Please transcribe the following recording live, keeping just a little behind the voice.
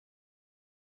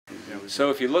So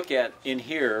if you look at in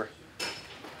here,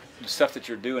 the stuff that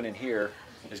you're doing in here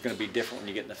is going to be different when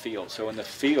you get in the field. So in the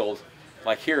field,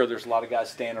 like here, there's a lot of guys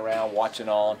standing around watching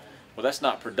on. Well, that's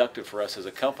not productive for us as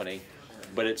a company,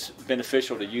 but it's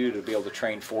beneficial to you to be able to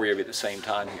train 4 of you at the same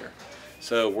time here.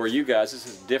 So where you guys, this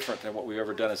is different than what we've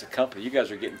ever done as a company. You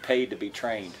guys are getting paid to be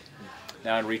trained.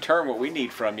 Now in return, what we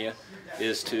need from you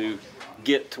is to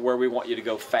get to where we want you to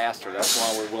go faster. That's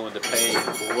why we're willing to pay.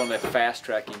 We're willing to fast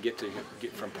track and get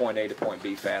from point A to point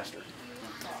B faster.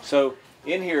 So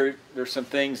in here, there's some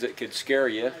things that could scare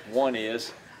you. One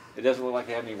is, it doesn't look like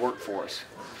you have any work for us.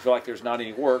 If you feel like there's not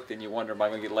any work, then you wonder, am I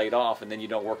going to get laid off? And then you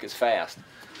don't work as fast.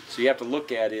 So you have to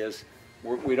look at is,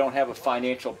 we don't have a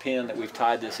financial pin that we've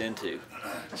tied this into.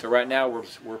 So right now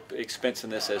we're expensing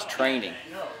this as training.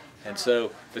 And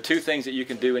so the 2 things that you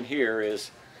can do in here is,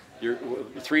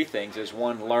 3 things is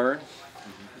 1, learn,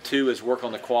 2 is work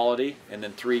on the quality, and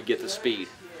then 3, get the speed.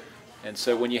 And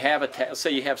so when you have let's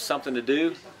say you have something to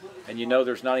do, and you know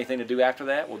there's not anything to do after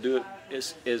that, we'll do it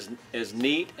as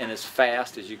neat and as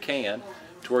fast as you can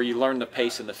to where you learn the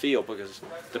pace in the field, because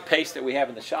the pace that we have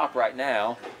in the shop right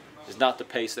now is not the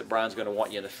pace that Brian's going to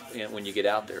want you when you get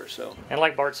out there. So. And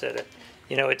like Bart said,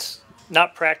 it's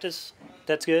not practice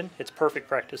that's good, it's perfect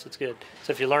practice that's good.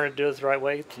 So if you learn to do it the right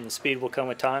way, then the speed will come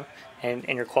with time, and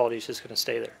your quality is just going to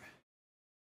stay there.